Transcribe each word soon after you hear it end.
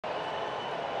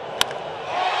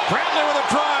Brantley with a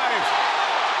drive.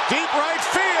 Deep right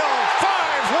field.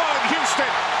 5-1 Houston.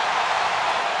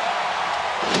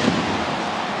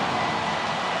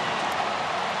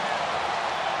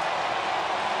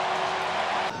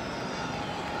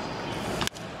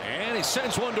 And he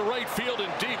sends one to right field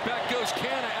and deep. Back goes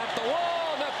Canna at the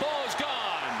wall. That ball is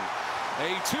gone.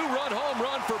 A 2-run home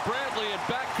run for Brantley, and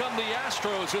back come the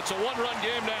Astros. It's a 1-run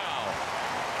game now.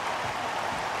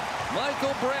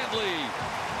 Michael Brantley,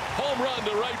 home run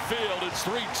to right field. It's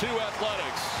 3-2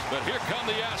 Athletics. But here come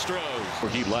the Astros.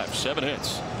 Where he left, 7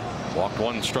 hits. Walked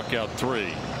 1, struck out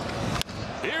 3.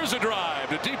 Here's a drive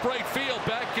to deep right field.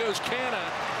 Back goes Canna.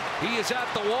 He is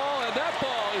at the wall, and that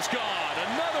ball is gone.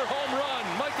 Another home run.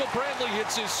 Michael Brantley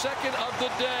hits his 2nd of the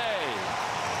day.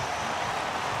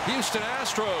 Houston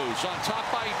Astros on top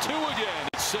by 2 again.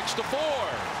 It's 6-4.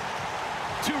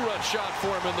 2-run shot for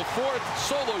him in the 4th.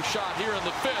 Solo shot here in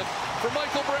the 5th for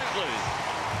Michael Brantley.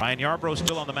 Ryan Yarbrough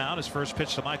still on the mound. His first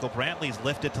pitch to Michael Brantley is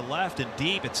lifted to left and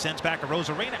deep. It sends back a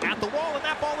Rosarena at the wall, and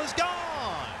that ball is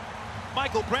gone.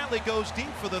 Michael Brantley goes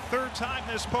deep for the 3rd time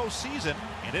this postseason,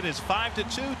 and it is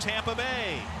 5-2 Tampa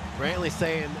Bay. Brantley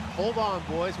saying, hold on,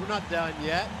 boys, we're not done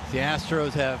yet. The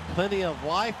Astros have plenty of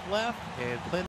life left and plenty